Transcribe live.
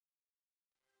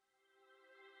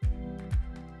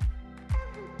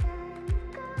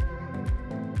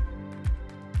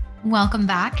Welcome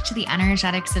back to the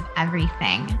Energetics of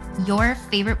Everything, your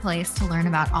favorite place to learn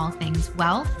about all things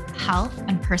wealth, health,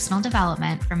 and personal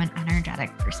development from an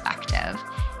energetic perspective.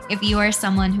 If you are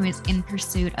someone who is in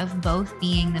pursuit of both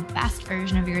being the best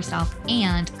version of yourself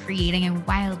and creating a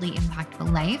wildly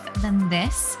impactful life, then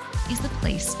this is the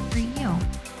place for you.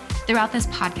 Throughout this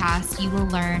podcast, you will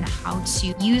learn how to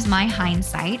use my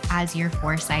hindsight as your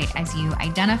foresight as you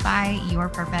identify your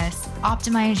purpose,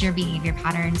 optimize your behavior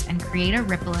patterns, and create a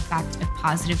ripple effect of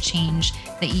positive change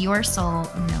that your soul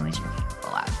knows you're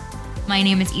capable of. My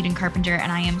name is Eden Carpenter,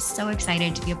 and I am so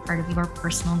excited to be a part of your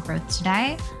personal growth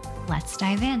today. Let's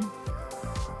dive in.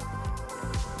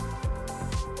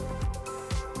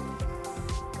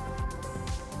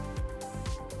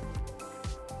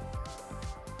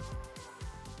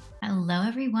 Hello,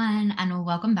 everyone, and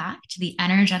welcome back to the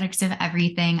Energetics of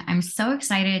Everything. I'm so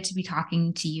excited to be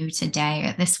talking to you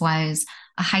today. This was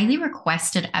a highly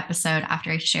requested episode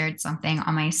after I shared something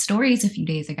on my stories a few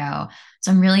days ago.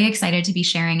 So I'm really excited to be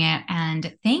sharing it.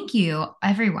 And thank you,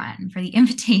 everyone, for the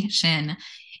invitation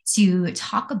to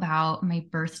talk about my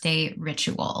birthday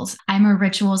rituals. I'm a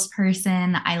rituals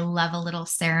person. I love a little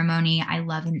ceremony. I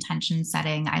love intention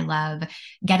setting. I love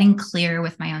getting clear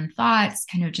with my own thoughts,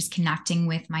 kind of just connecting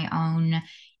with my own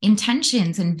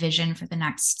intentions and vision for the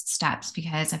next steps,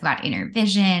 because I've got inner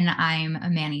vision. I'm a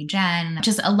Manny Gen.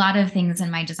 Just a lot of things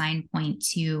in my design point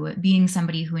to being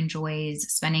somebody who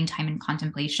enjoys spending time in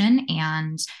contemplation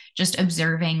and just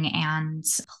observing and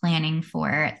planning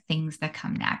for things that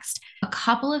come next. A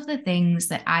couple of the things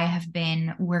that I have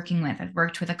been working with, I've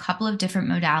worked with a couple of different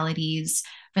modalities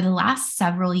for the last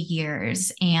several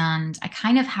years, and I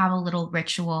kind of have a little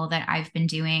ritual that I've been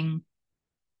doing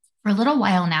for a little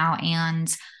while now,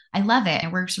 and I love it.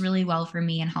 It works really well for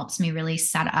me and helps me really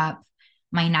set up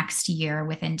my next year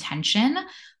with intention.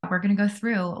 We're going to go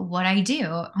through what I do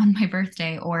on my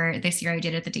birthday, or this year I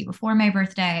did it the day before my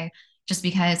birthday, just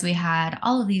because we had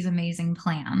all of these amazing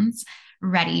plans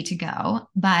ready to go.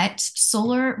 But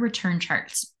solar return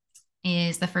charts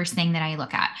is the first thing that I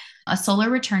look at. A solar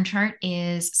return chart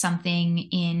is something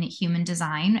in human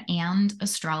design and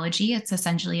astrology. It's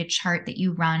essentially a chart that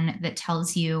you run that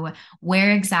tells you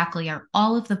where exactly are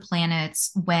all of the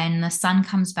planets when the sun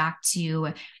comes back to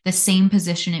the same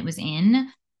position it was in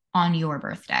on your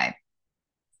birthday.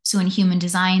 So in human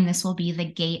design, this will be the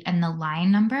gate and the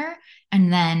line number.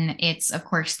 And then it's, of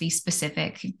course, the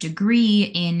specific degree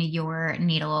in your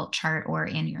natal chart or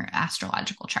in your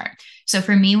astrological chart. So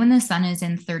for me, when the sun is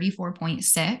in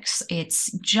 34.6,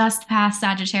 it's just past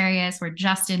Sagittarius. We're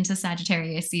just into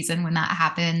Sagittarius season when that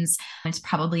happens. It's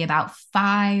probably about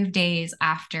 5 days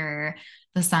after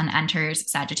the sun enters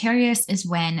Sagittarius is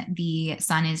when the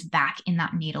sun is back in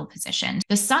that natal position.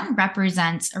 The sun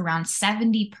represents around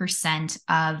 70%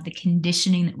 of the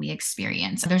conditioning that we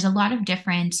experience. There's a lot of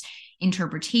different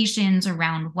interpretations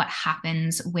around what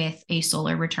happens with a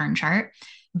solar return chart.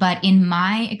 But in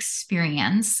my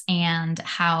experience and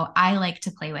how I like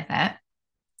to play with it,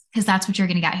 because that's what you're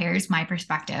going to get here is my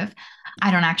perspective.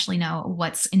 I don't actually know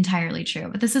what's entirely true,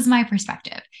 but this is my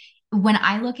perspective. When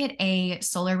I look at a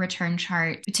solar return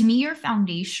chart, to me, your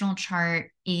foundational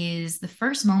chart is the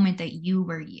first moment that you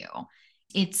were you.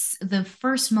 It's the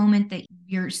first moment that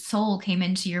your soul came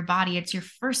into your body. It's your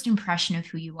first impression of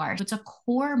who you are. So it's a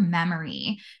core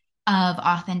memory of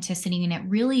authenticity, and it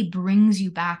really brings you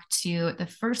back to the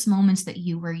first moments that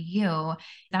you were you.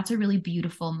 That's a really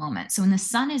beautiful moment. So when the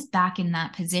sun is back in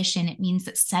that position, it means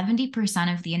that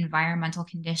 70% of the environmental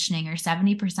conditioning or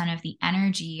 70% of the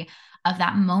energy of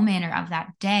that moment or of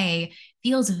that day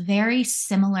feels very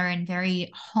similar and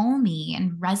very homey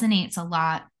and resonates a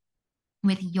lot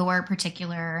with your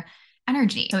particular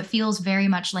energy. So it feels very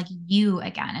much like you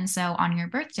again. And so on your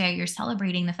birthday, you're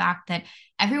celebrating the fact that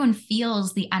everyone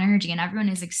feels the energy and everyone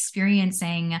is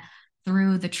experiencing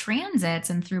through the transits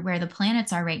and through where the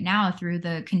planets are right now, through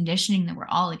the conditioning that we're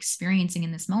all experiencing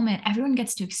in this moment. Everyone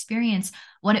gets to experience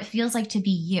what it feels like to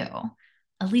be you,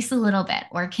 at least a little bit,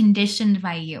 or conditioned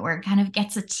by you, or kind of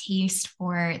gets a taste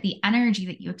for the energy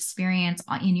that you experience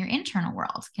in your internal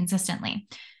world consistently.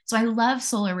 So I love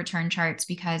solar return charts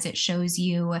because it shows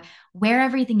you where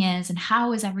everything is and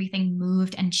how has everything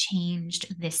moved and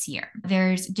changed this year.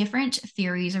 There's different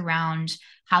theories around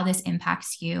how this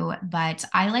impacts you, but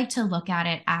I like to look at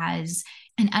it as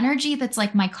an energy that's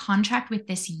like my contract with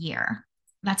this year.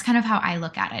 That's kind of how I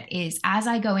look at it, is as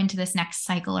I go into this next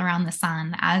cycle around the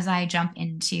sun, as I jump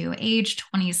into age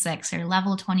 26 or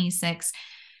level 26,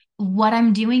 what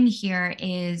I'm doing here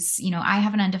is, I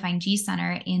have an undefined G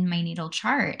center in my natal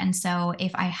chart. And so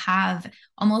if I have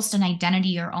almost an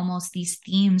identity or almost these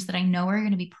themes that I know are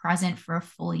going to be present for a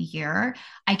full year,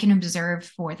 I can observe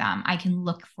for them. I can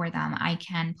look for them. I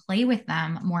can play with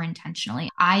them more intentionally.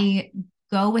 I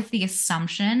go with the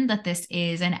assumption that this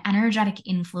is an energetic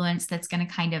influence that's going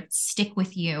to kind of stick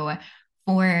with you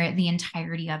for the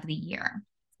entirety of the year.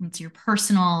 It's your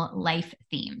personal life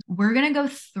theme. We're going to go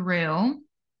through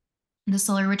the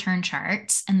solar return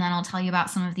chart, and then I'll tell you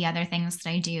about some of the other things that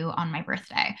I do on my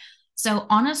birthday. So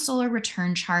on a solar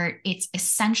return chart, it's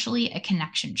essentially a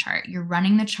connection chart. You're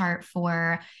running the chart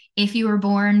for if you were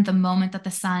born the moment that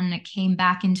the sun came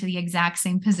back into the exact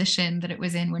same position that it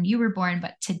was in when you were born,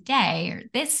 but today or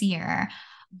this year,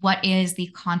 what is the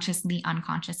conscious and the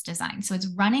unconscious design. So it's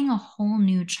running a whole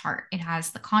new chart. It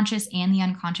has the conscious and the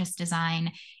unconscious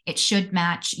design. It should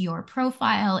match your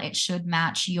profile. It should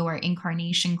match your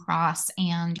incarnation cross,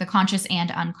 and the conscious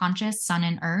and unconscious, sun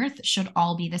and earth, should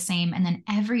all be the same. And then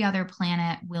every other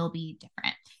planet will be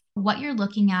different. What you're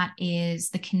looking at is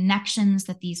the connections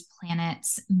that these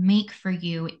planets make for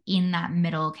you in that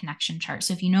middle connection chart.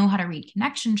 So if you know how to read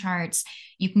connection charts,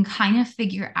 you can kind of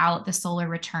figure out the solar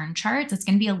return charts. It's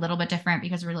going to be a little bit different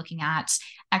because we're looking at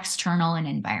external and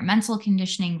environmental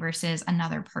conditioning versus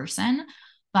another person.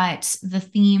 But the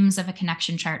themes of a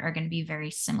connection chart are going to be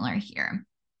very similar here.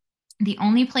 The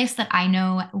only place that I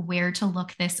know where to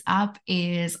look this up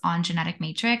is on Genetic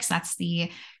Matrix. That's the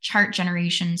chart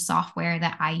generation software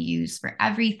that I use for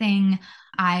everything.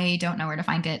 I don't know where to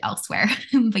find it elsewhere,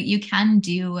 but you can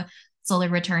do solar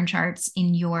return charts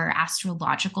in your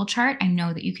astrological chart. I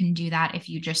know that you can do that if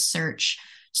you just search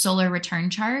solar return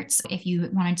charts. If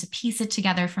you wanted to piece it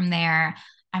together from there,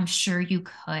 I'm sure you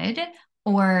could.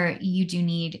 Or you do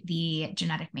need the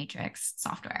Genetic Matrix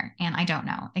software. And I don't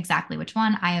know exactly which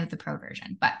one. I have the pro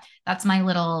version, but that's my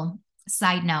little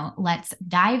side note. Let's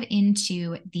dive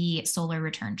into the solar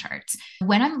return charts.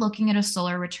 When I'm looking at a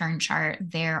solar return chart,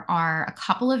 there are a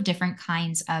couple of different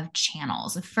kinds of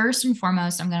channels. First and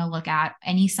foremost, I'm going to look at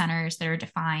any centers that are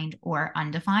defined or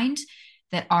undefined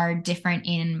that are different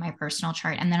in my personal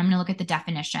chart. And then I'm going to look at the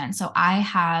definition. So I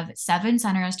have 7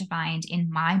 centers defined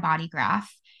in my body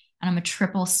graph, and I'm a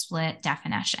triple split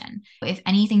definition. If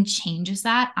anything changes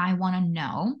that, I want to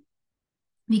know,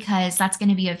 because that's going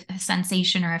to be a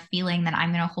sensation or a feeling that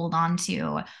I'm going to hold on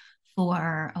to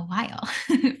for a while,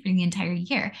 for the entire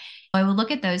year. I will look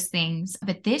at those things,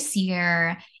 but this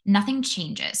year, nothing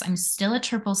changes. I'm still a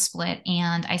triple split,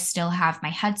 and I still have my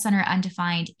head center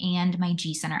undefined and my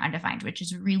G center undefined, which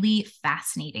is really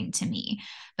fascinating to me.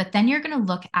 But then you're going to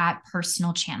look at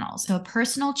personal channels. So a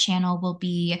personal channel will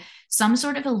be some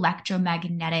sort of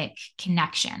electromagnetic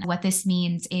connection. What this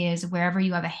means is wherever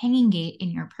you have a hanging gate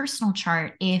in your personal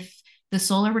chart, if the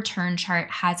solar return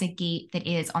chart has a gate that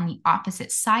is on the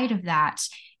opposite side of that,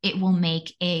 it will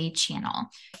make a channel.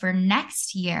 For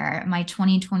next year, my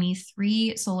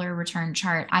 2023 solar return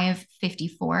chart, I have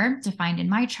 54 defined in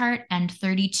my chart, and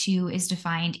 32 is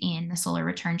defined in the solar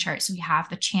return chart. So we have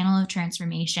the channel of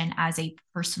transformation as a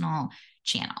personal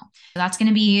channel. So that's going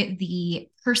to be the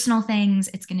personal things.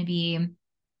 It's going to be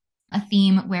a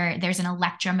theme where there's an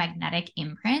electromagnetic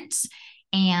imprint,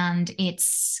 and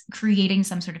it's creating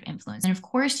some sort of influence. And of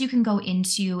course, you can go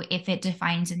into if it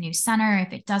defines a new center,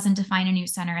 if it doesn't define a new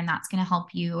center, and that's going to help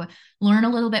you learn a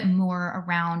little bit more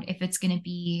around if it's going to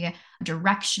be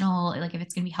directional, like if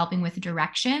it's going to be helping with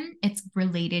direction. It's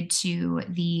related to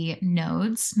the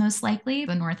nodes, most likely,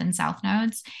 the north and south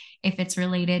nodes. If it's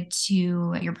related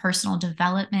to your personal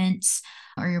development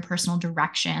or your personal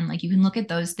direction, like you can look at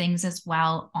those things as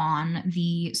well on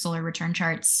the solar return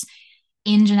charts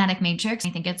in Genetic Matrix.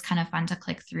 I think it's kind of fun to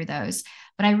click through those.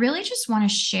 But I really just want to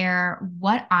share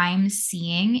what I'm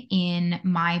seeing in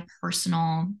my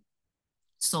personal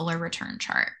solar return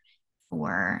chart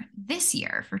for this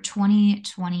year, for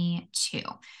 2022.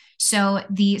 So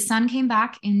the sun came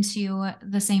back into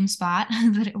the same spot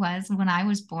that it was when I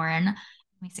was born. Let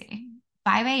me see.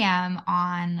 5 a.m.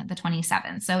 on the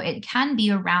 27th. So it can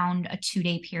be around a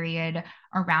 2-day period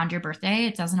around your birthday.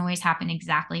 It doesn't always happen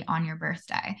exactly on your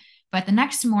birthday. But the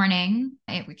next morning,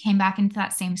 it came back into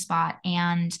that same spot,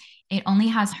 and it only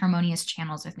has harmonious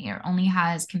channels with me. It only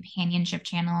has companionship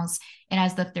channels. It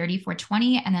has the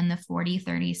 3420 and then the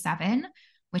 4037,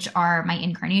 which are my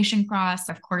incarnation cross.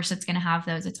 Of course, it's going to have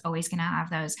those. It's always going to have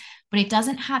those, but it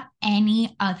doesn't have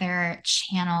any other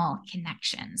channel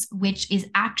connections, which is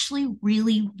actually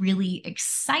really, really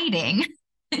exciting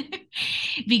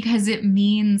because it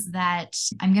means that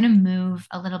I'm going to move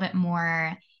a little bit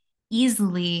more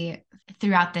easily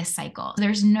throughout this cycle.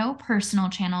 There's no personal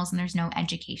channels and there's no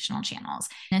educational channels.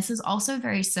 This is also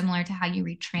very similar to how you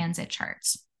read transit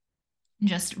charts,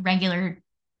 just regular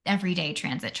everyday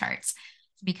transit charts,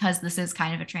 because this is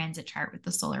kind of a transit chart with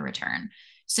the solar return.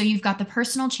 So you've got the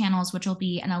personal channels, which will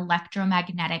be an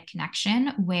electromagnetic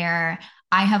connection where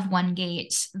I have one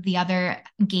gate, the other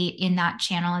gate in that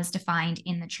channel is defined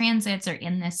in the transits or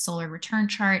in this solar return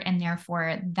chart. And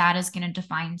therefore, that is going to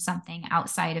define something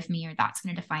outside of me, or that's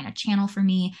going to define a channel for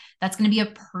me. That's going to be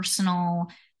a personal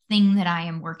thing that I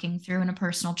am working through and a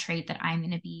personal trait that I'm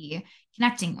going to be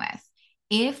connecting with.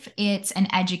 If it's an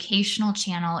educational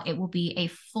channel, it will be a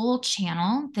full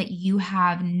channel that you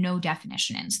have no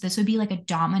definition in. So this would be like a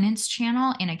dominance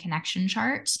channel in a connection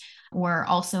chart, or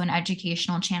also an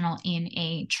educational channel in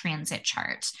a transit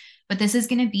chart. But this is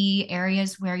going to be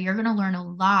areas where you're going to learn a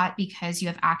lot because you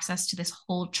have access to this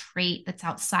whole trait that's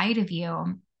outside of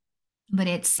you, but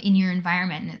it's in your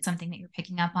environment and it's something that you're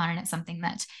picking up on, and it's something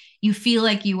that you feel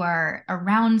like you are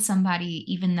around somebody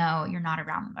even though you're not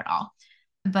around them at all.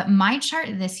 But my chart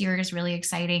this year is really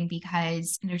exciting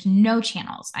because there's no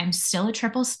channels. I'm still a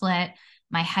triple split.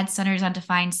 My head center is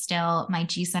undefined still. My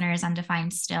G center is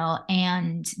undefined still.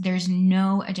 And there's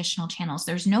no additional channels.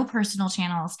 There's no personal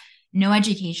channels, no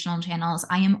educational channels.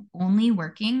 I am only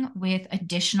working with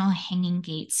additional hanging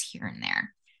gates here and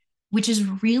there, which is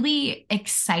really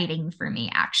exciting for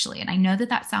me, actually. And I know that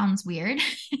that sounds weird,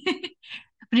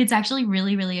 but it's actually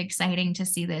really, really exciting to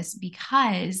see this,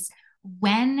 because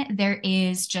when there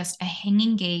is just a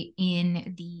hanging gate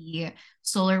in the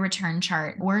solar return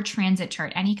chart or transit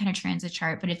chart, any kind of transit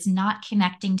chart, but it's not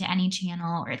connecting to any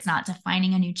channel or it's not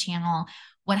defining a new channel,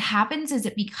 what happens is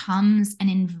it becomes an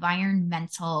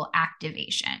environmental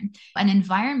activation. An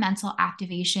environmental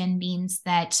activation means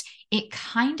that it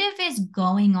kind of is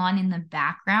going on in the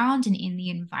background and in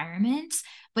the environment,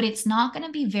 but it's not going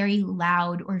to be very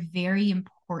loud or very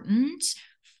important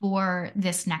for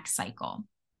this next cycle.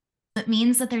 It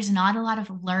means that there's not a lot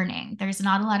of learning. There's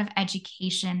not a lot of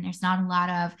education. There's not a lot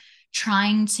of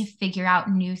trying to figure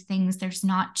out new things. There's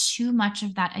not too much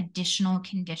of that additional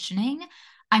conditioning.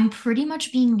 I'm pretty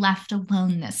much being left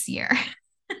alone this year,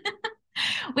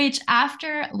 which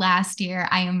after last year,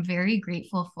 I am very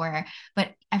grateful for.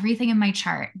 But everything in my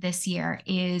chart this year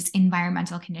is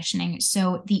environmental conditioning.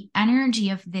 So the energy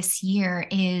of this year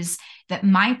is that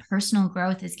my personal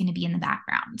growth is going to be in the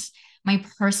background. My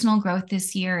personal growth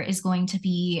this year is going to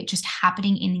be just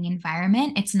happening in the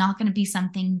environment. It's not going to be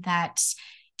something that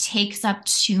takes up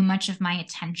too much of my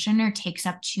attention or takes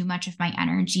up too much of my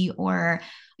energy or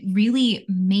really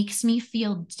makes me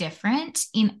feel different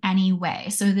in any way.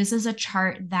 So this is a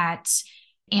chart that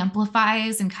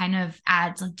amplifies and kind of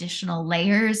adds additional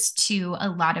layers to a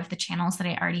lot of the channels that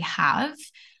I already have.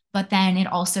 But then it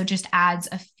also just adds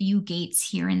a few gates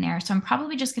here and there. So I'm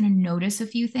probably just going to notice a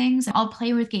few things. I'll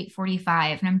play with gate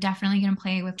 45, and I'm definitely going to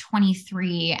play with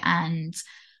 23, and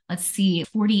let's see,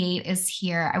 48 is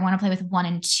here. I want to play with 1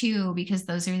 and 2 because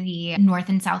those are the north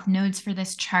and south nodes for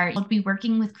this chart. I'll be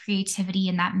working with creativity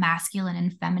and that masculine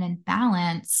and feminine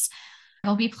balance.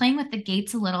 I'll be playing with the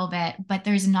gates a little bit, but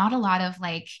there's not a lot of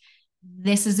like,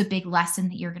 this is a big lesson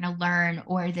that you're going to learn,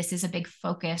 or this is a big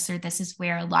focus, or this is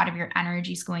where a lot of your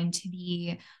energy is going to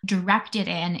be directed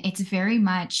in. It's very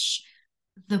much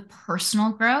the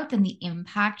personal growth and the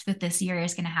impact that this year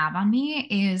is going to have on me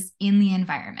is in the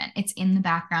environment. It's in the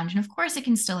background. And of course, it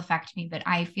can still affect me, but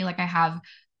I feel like I have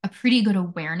a pretty good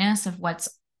awareness of what's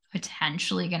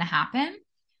potentially going to happen.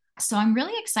 So I'm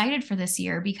really excited for this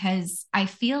year because I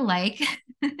feel like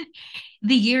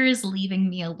the year is leaving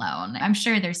me alone. I'm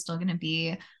sure there's still going to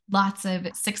be lots of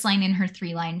 6-line in her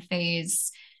 3-line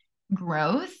phase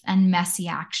growth and messy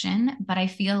action, but I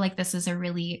feel like this is a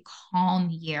really calm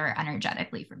year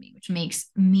energetically for me, which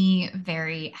makes me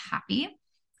very happy.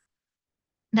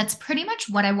 That's pretty much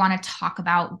what I want to talk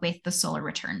about with the solar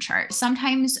return chart.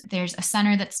 Sometimes there's a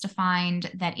center that's defined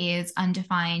that is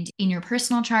undefined in your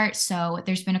personal chart. So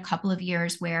there's been a couple of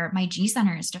years where my G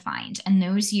center is defined. And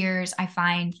those years I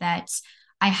find that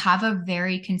I have a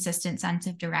very consistent sense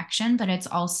of direction, but it's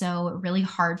also really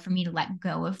hard for me to let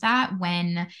go of that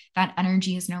when that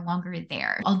energy is no longer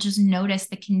there. I'll just notice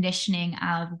the conditioning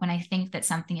of when I think that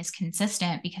something is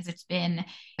consistent because it's been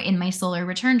in my solar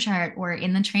return chart or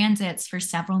in the transits for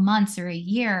several months or a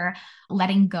year.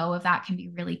 Letting go of that can be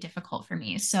really difficult for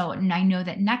me. So I know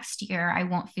that next year I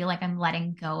won't feel like I'm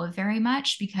letting go of very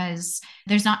much because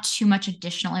there's not too much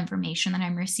additional information that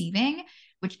I'm receiving,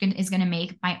 which is going to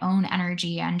make my own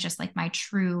energy and just like my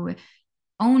true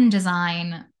own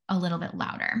design a little bit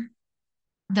louder.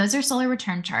 Those are solar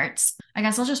return charts. I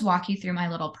guess I'll just walk you through my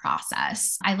little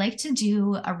process. I like to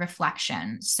do a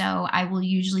reflection. So I will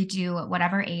usually do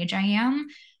whatever age I am,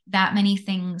 that many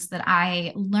things that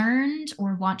I learned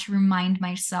or want to remind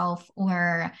myself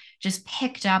or just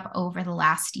picked up over the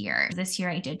last year. This year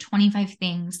I did 25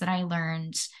 things that I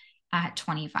learned at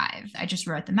 25. I just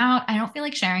wrote them out. I don't feel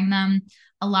like sharing them.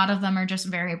 A lot of them are just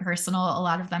very personal. A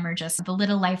lot of them are just the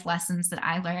little life lessons that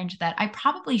I learned that I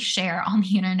probably share on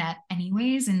the internet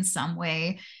anyways in some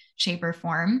way, shape, or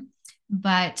form.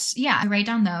 But yeah, I write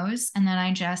down those and then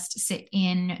I just sit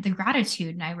in the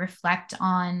gratitude and I reflect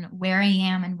on where I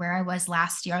am and where I was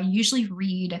last year. I usually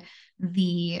read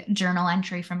the journal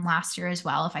entry from last year as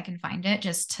well, if I can find it,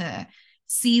 just to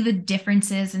see the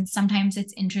differences. And sometimes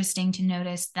it's interesting to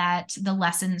notice that the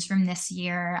lessons from this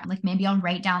year, like maybe I'll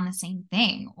write down the same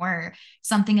thing or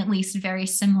something at least very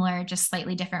similar, just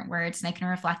slightly different words. And I can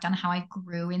reflect on how I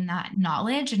grew in that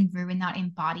knowledge and grew in that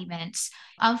embodiment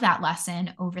of that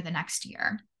lesson over the next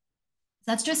year.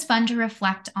 That's just fun to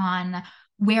reflect on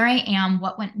where I am,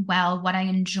 what went well, what I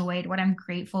enjoyed, what I'm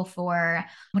grateful for,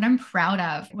 what I'm proud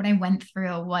of, what I went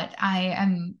through, what I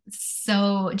am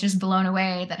so just blown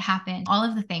away that happened, all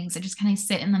of the things that just kind of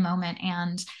sit in the moment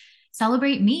and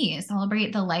celebrate me,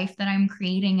 celebrate the life that I'm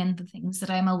creating and the things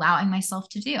that I'm allowing myself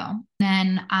to do.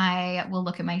 Then I will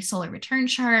look at my solar return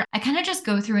chart. I kind of just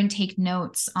go through and take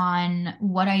notes on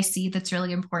what I see that's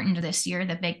really important this year.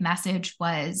 The big message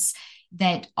was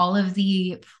that all of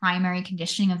the primary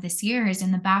conditioning of this year is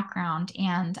in the background,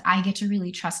 and I get to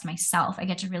really trust myself. I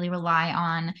get to really rely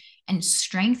on and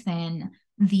strengthen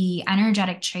the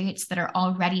energetic traits that are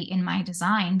already in my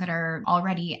design, that are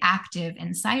already active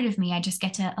inside of me. I just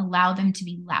get to allow them to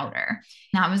be louder.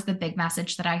 That was the big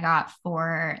message that I got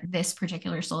for this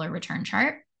particular solar return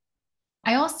chart.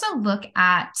 I also look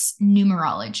at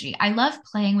numerology. I love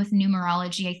playing with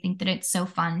numerology. I think that it's so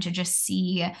fun to just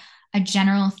see a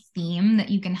general theme that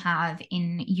you can have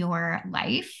in your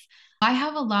life. I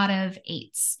have a lot of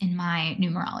eights in my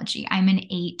numerology. I'm an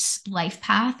 8 life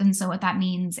path. And so what that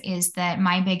means is that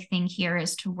my big thing here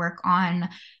is to work on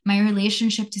my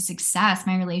relationship to success,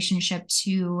 my relationship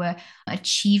to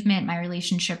achievement, my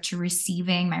relationship to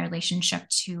receiving, my relationship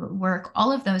to work,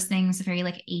 all of those things, very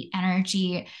like 8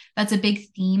 energy. That's a big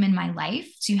theme in my life,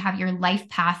 to have your life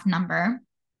path number,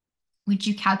 which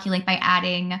you calculate by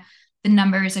adding the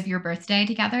numbers of your birthday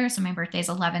together. So my birthday is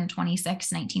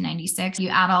 11/26/1996. You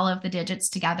add all of the digits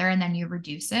together and then you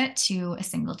reduce it to a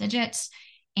single digit.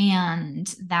 And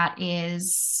that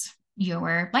is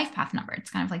your life path number.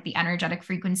 It's kind of like the energetic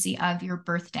frequency of your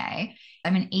birthday.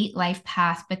 I'm an 8 life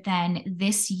path, but then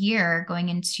this year going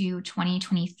into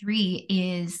 2023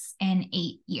 is an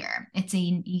 8 year. It's a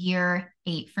year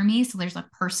 8 for me. So there's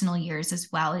like personal years as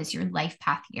well as your life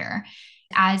path year.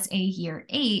 As a year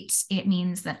 8, it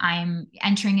means that I'm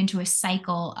entering into a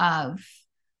cycle of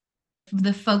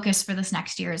the focus for this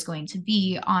next year is going to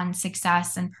be on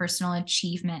success and personal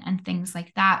achievement and things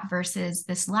like that, versus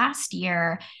this last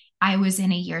year, I was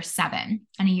in a year 7,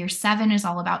 and a year 7 is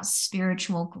all about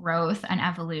spiritual growth and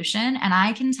evolution. And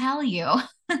I can tell you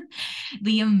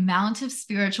the amount of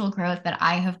spiritual growth that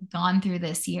I have gone through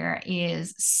this year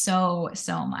is so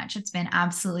much. It's been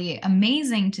absolutely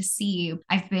amazing to see.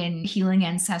 I've been healing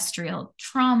ancestral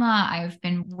trauma. I've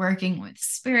been working with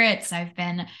spirits. I've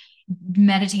been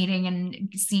meditating and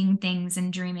seeing things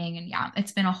and dreaming. And yeah,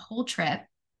 it's been a whole trip.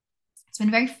 It's been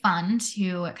very fun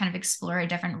to kind of explore a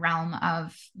different realm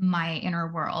of my inner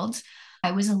world.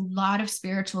 It was a lot of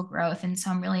spiritual growth. And so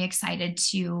I'm really excited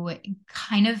to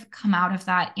kind of come out of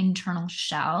that internal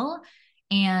shell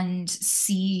and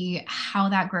see how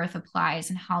that growth applies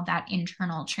and how that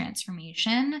internal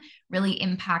transformation really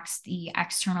impacts the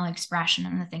external expression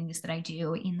and the things that I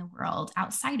do in the world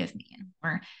outside of me,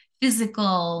 or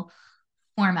physical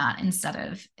format instead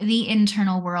of the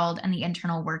internal world and the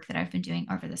internal work that I've been doing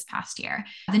over this past year.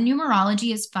 The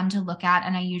numerology is fun to look at,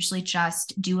 and I usually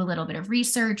just do a little bit of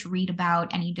research, read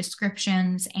about any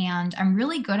descriptions, and I'm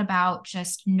really good about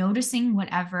just noticing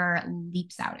whatever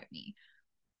leaps out at me.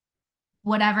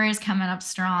 Whatever is coming up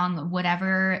strong,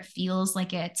 whatever feels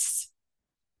like it's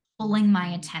pulling my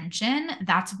attention,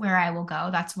 that's where I will go.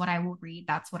 That's what I will read.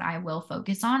 That's what I will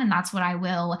focus on. And that's what I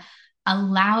will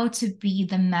allow to be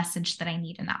the message that I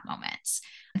need in that moment.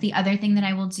 The other thing that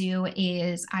I will do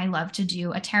is I love to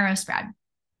do a tarot spread.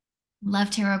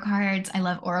 Love tarot cards. I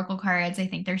love oracle cards. I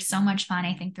think they're so much fun.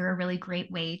 I think they're a really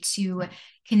great way to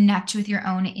connect with your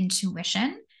own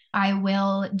intuition. I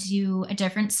will do a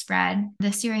different spread.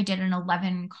 This year I did an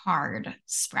 11 card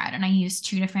spread, and I used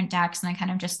 2 different decks, and I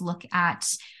kind of just look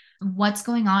at what's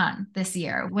going on this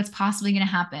year, what's possibly going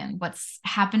to happen, what's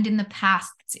happened in the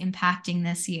past that's impacting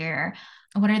this year,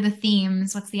 what are the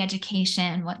themes, what's the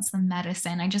education, what's the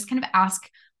medicine. I just kind of ask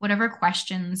whatever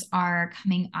questions are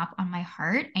coming up on my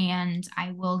heart, and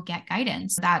I will get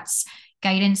guidance. That's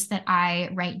guidance that I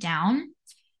write down.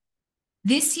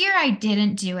 This year I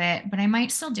didn't do it, but I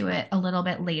might still do it a little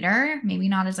bit later. Maybe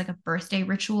not as like a birthday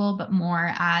ritual, but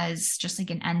more as just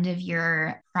like an end of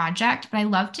year project. But I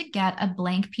love to get a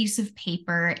blank piece of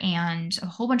paper and a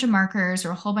whole bunch of markers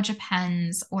or a whole bunch of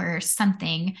pens or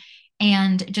something,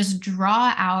 and just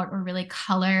draw out or really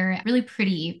color really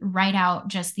pretty, write out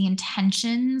just the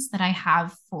intentions that I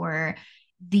have for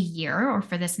the year or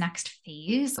for this next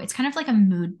phase. It's kind of like a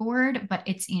mood board, but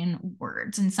it's in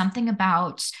words, and something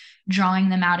about drawing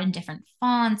them out in different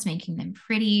fonts, making them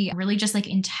pretty, really just like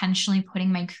intentionally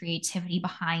putting my creativity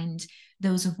behind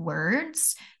those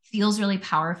words feels really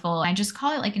powerful. I just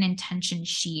call it like an intention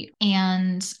sheet,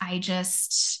 and I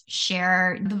just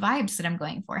share the vibes that I'm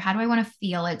going for. How do I want to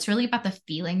feel? It's really about the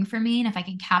feeling for me. And if I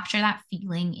can capture that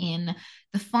feeling in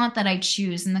the font that I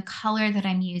choose and the color that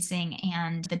I'm using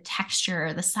and the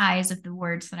texture, the size of the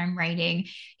words that I'm writing,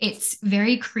 it's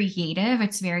very creative.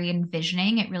 It's very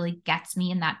envisioning. It really gets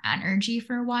me in that energy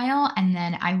for a while. And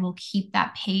then I will keep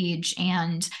that page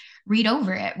and read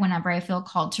over it whenever I feel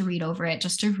called to read over it,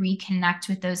 just to reconnect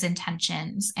with those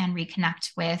intentions and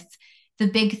reconnect with the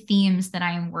big themes that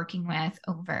I am working with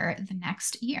over the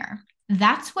next year.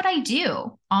 That's what I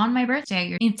do on my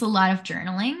birthday. It's a lot of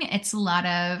journaling, it's a lot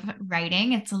of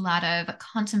writing, it's a lot of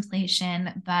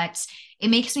contemplation, but it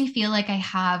makes me feel like I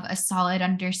have a solid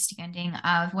understanding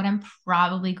of what I'm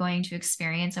probably going to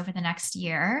experience over the next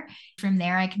year. From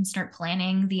there, I can start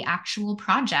planning the actual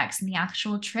projects and the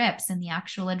actual trips and the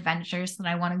actual adventures that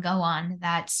I want to go on,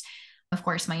 that of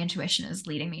course my intuition is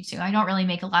leading me to. I don't really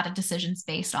make a lot of decisions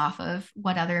based off of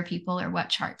what other people or what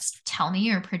charts tell me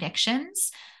or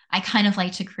predictions. I kind of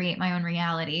like to create my own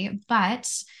reality, but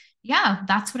yeah,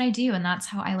 that's what I do. And that's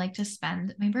how I like to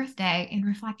spend my birthday, in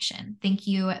reflection. Thank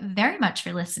you very much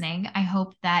for listening. I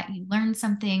hope that you learned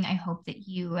something. I hope that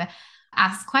you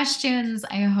ask questions.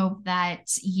 I hope that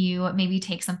you maybe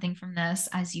take something from this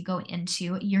as you go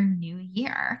into your new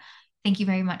year. Thank you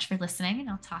very much for listening, and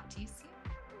I'll talk to you soon.